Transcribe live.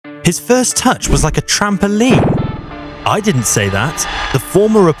His first touch was like a trampoline. I didn't say that. The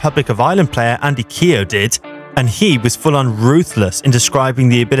former Republic of Ireland player Andy Keogh did, and he was full-on ruthless in describing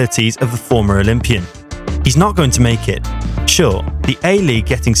the abilities of the former Olympian. He's not going to make it. Sure, the A-League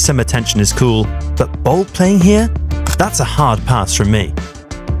getting some attention is cool, but Bolt playing here? That's a hard pass from me.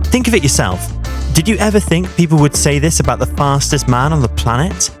 Think of it yourself. Did you ever think people would say this about the fastest man on the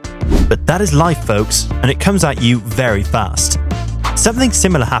planet? But that is life, folks, and it comes at you very fast. Something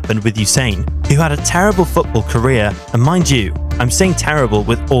similar happened with Usain, who had a terrible football career, and mind you, I'm saying terrible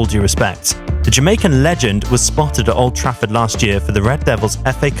with all due respect. The Jamaican legend was spotted at Old Trafford last year for the Red Devils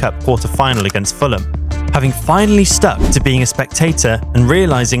FA Cup quarter-final against Fulham, having finally stuck to being a spectator and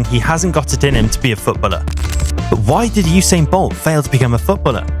realising he hasn't got it in him to be a footballer. But why did Usain Bolt fail to become a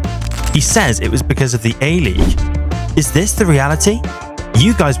footballer? He says it was because of the A-League. Is this the reality?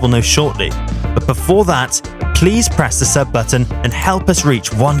 You guys will know shortly, but before that, please press the sub button and help us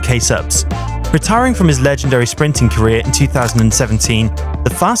reach 1k subs. Retiring from his legendary sprinting career in 2017,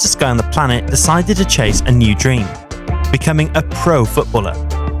 the fastest guy on the planet decided to chase a new dream: becoming a pro footballer.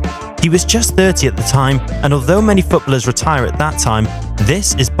 He was just 30 at the time, and although many footballers retire at that time,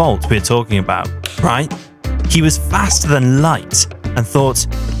 this is Bolt we're talking about, right? He was faster than light and thought,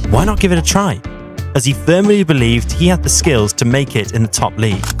 why not give it a try? As he firmly believed he had the skills to make it in the top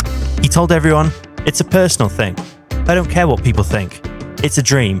league. He told everyone, it's a personal thing. I don't care what people think. It's a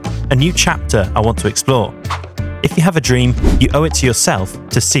dream, a new chapter I want to explore. If you have a dream, you owe it to yourself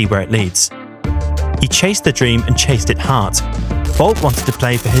to see where it leads. He chased the dream and chased it hard. Bolt wanted to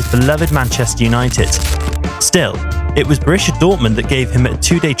play for his beloved Manchester United. Still, it was Borussia Dortmund that gave him a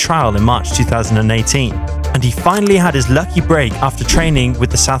 2-day trial in March 2018, and he finally had his lucky break after training with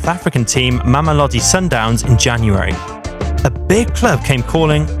the South African team Mamelodi Sundowns in January. A big club came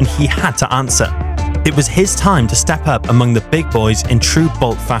calling and he had to answer. It was his time to step up among the big boys in true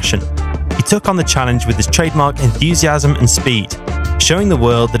Bolt fashion. He took on the challenge with his trademark enthusiasm and speed, showing the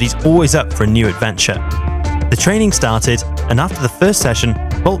world that he's always up for a new adventure. The training started, and after the first session,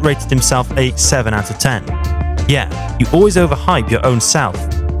 Bolt rated himself a 7 out of 10. Yeah, you always overhype your own self,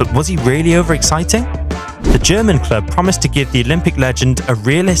 but was he really overexciting? The German club promised to give the Olympic legend a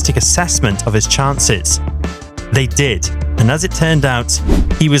realistic assessment of his chances. They did, and as it turned out,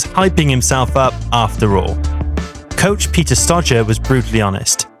 he was hyping himself up after all. Coach Peter Stodger was brutally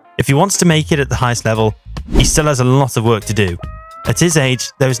honest. If he wants to make it at the highest level, he still has a lot of work to do. At his age,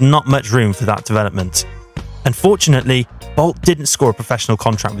 there is not much room for that development. Unfortunately, Bolt didn't score a professional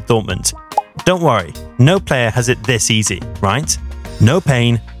contract with Dortmund. Don't worry, no player has it this easy, right? No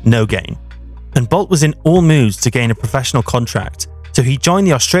pain, no gain. And Bolt was in all moods to gain a professional contract, so he joined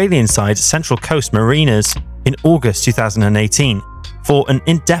the Australian side Central Coast Mariners in August 2018 for an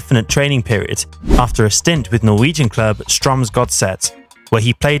indefinite training period after a stint with Norwegian club Strømsgodset, where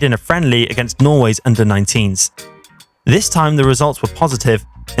he played in a friendly against Norway's under-19s. This time the results were positive,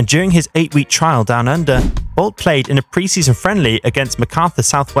 and during his 8-week trial down under, Bolt played in a pre-season friendly against Macarthur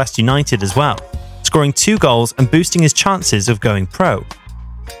Southwest United as well, scoring 2 goals and boosting his chances of going pro.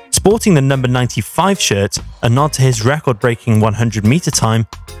 Sporting the number 95 shirt, a nod to his record-breaking 100-meter time,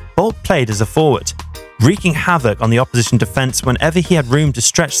 Bolt played as a forward, wreaking havoc on the opposition defence whenever he had room to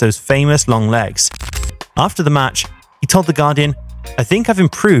stretch those famous long legs. After the match, he told The Guardian, "I think I've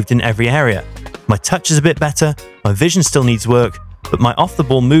improved in every area. My touch is a bit better, my vision still needs work, but my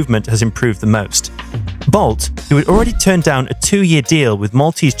off-the-ball movement has improved the most." Bolt, who had already turned down a 2-year deal with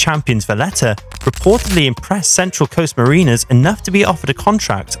Maltese champions Valletta, reportedly impressed Central Coast Mariners enough to be offered a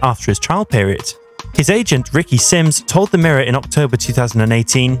contract after his trial period. His agent, Ricky Sims, told the Mirror in October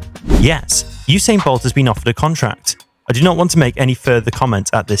 2018, "Yes, Usain Bolt has been offered a contract. I do not want to make any further comment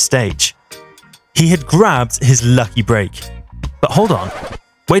at this stage." He had grabbed his lucky break. But hold on,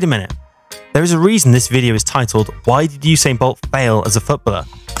 wait a minute. There is a reason this video is titled, "Why did Usain Bolt fail as a footballer?"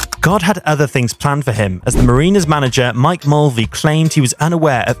 God had other things planned for him, as the Mariners manager Mike Mulvey claimed he was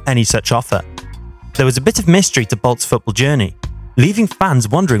unaware of any such offer. There was a bit of mystery to Bolt's football journey, leaving fans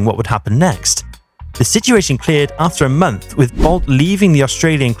wondering what would happen next. The situation cleared after a month, with Bolt leaving the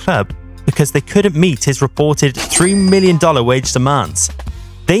Australian club because they couldn't meet his reported $3 million wage demands.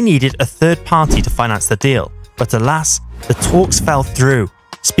 They needed a third party to finance the deal, but alas, the talks fell through.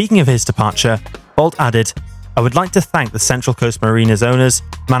 Speaking of his departure, Bolt added, "I would like to thank the Central Coast Mariners owners,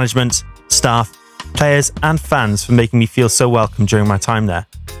 management, staff, players and fans for making me feel so welcome during my time there."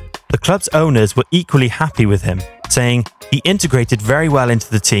 The club's owners were equally happy with him, saying he integrated very well into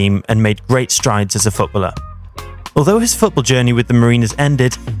the team and made great strides as a footballer. Although his football journey with the Mariners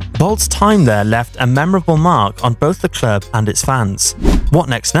ended, Bolt's time there left a memorable mark on both the club and its fans. What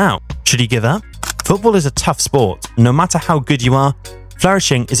next now? Should he give up? Football is a tough sport. No matter how good you are,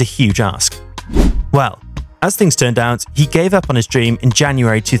 Flourishing is a huge ask. Well, as things turned out, he gave up on his dream in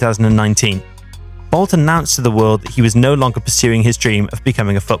January 2019. Bolt announced to the world that he was no longer pursuing his dream of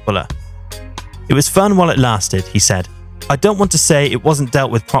becoming a footballer. "It was fun while it lasted," he said. "I don't want to say it wasn't dealt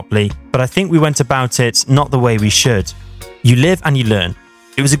with properly, but I think we went about it not the way we should. You live and you learn.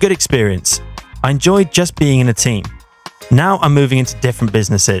 It was a good experience. I enjoyed just being in a team. Now I'm moving into different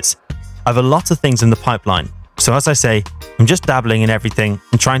businesses. I have a lot of things in the pipeline. So as I say, I'm just dabbling in everything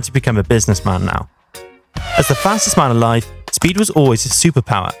and trying to become a businessman now." As the fastest man alive, speed was always his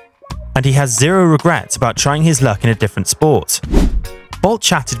superpower, and he has zero regrets about trying his luck in a different sport. Bolt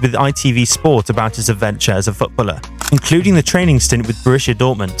chatted with ITV Sport about his adventure as a footballer, including the training stint with Borussia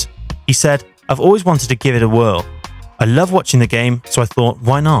Dortmund. He said, "I've always wanted to give it a whirl. I love watching the game, so I thought,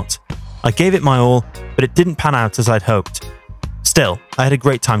 why not? I gave it my all, but it didn't pan out as I'd hoped. Still, I had a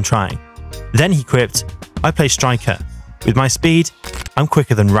great time trying." Then he quipped, "I play striker. With my speed, I'm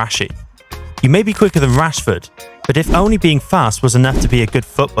quicker than Rashi." You may be quicker than Rashford, but if only being fast was enough to be a good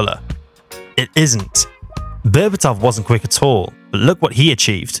footballer, it isn't. Berbatov wasn't quick at all, but look what he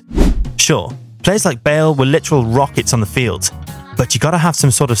achieved. Sure, players like Bale were literal rockets on the field, but you gotta have some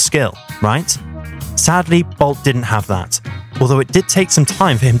sort of skill, right? Sadly, Bolt didn't have that, although it did take some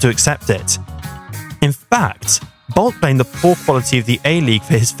time for him to accept it. In fact, Bolt blamed the poor quality of the A-League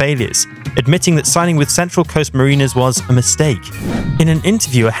for his failures, admitting that signing with Central Coast Mariners was a mistake. In an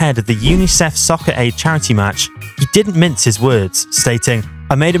interview ahead of the UNICEF Soccer Aid charity match, he didn't mince his words, stating,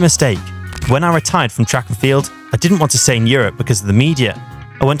 "I made a mistake. When I retired from track and field, I didn't want to stay in Europe because of the media.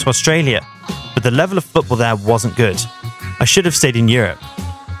 I went to Australia, but the level of football there wasn't good. I should have stayed in Europe.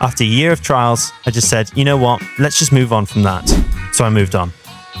 After a year of trials, I just said, you know what, let's just move on from that." So I moved on.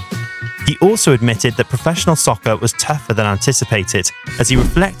 He also admitted that professional soccer was tougher than anticipated as he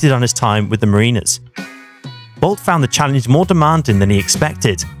reflected on his time with the Mariners. Bolt found the challenge more demanding than he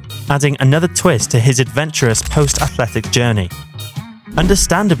expected, adding another twist to his adventurous post-athletic journey.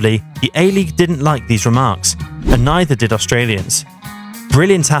 Understandably, the A-League didn't like these remarks, and neither did Australians.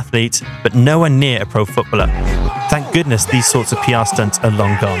 Brilliant athlete, but nowhere near a pro footballer. Thank goodness these sorts of PR stunts are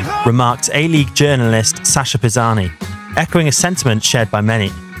long gone, remarked A-League journalist Sasha Pisani, echoing a sentiment shared by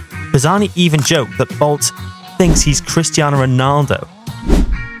many. Pisani even joked that Bolt thinks he's Cristiano Ronaldo.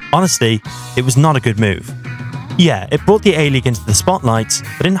 Honestly, it was not a good move. Yeah, it brought the A-League into the spotlight,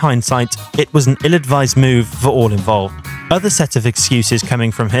 but in hindsight, it was an ill-advised move for all involved. Other set of excuses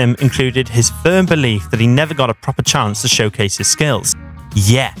coming from him included his firm belief that he never got a proper chance to showcase his skills.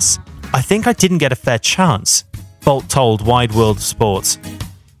 "Yes, I think I didn't get a fair chance," Bolt told Wide World of Sports.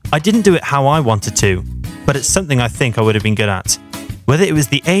 "I didn't do it how I wanted to, but it's something I think I would have been good at." Whether it was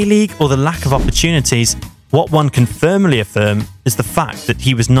the A-League or the lack of opportunities, what one can firmly affirm is the fact that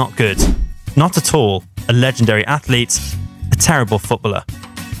he was not good. Not at all a legendary athlete, a terrible footballer.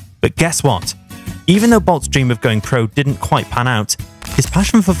 But guess what? Even though Bolt's dream of going pro didn't quite pan out, his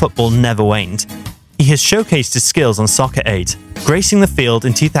passion for football never waned. He has showcased his skills on Soccer Aid, gracing the field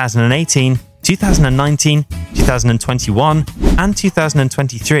in 2018, 2019, 2021, and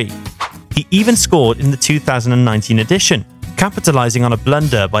 2023. He even scored in the 2019 edition, capitalising on a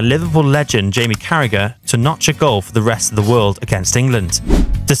blunder by Liverpool legend Jamie Carragher to notch a goal for the rest of the world against England.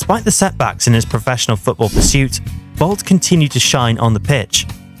 Despite the setbacks in his professional football pursuit, Bolt continued to shine on the pitch,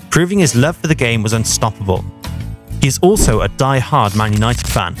 proving his love for the game was unstoppable. He is also a die-hard Man United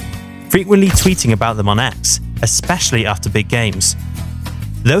fan, frequently tweeting about them on X, especially after big games.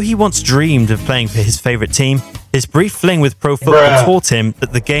 Though he once dreamed of playing for his favourite team, his brief fling with pro football taught him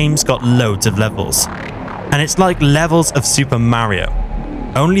that the game's got loads of levels. And it's like levels of Super Mario.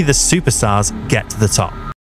 Only the superstars get to the top.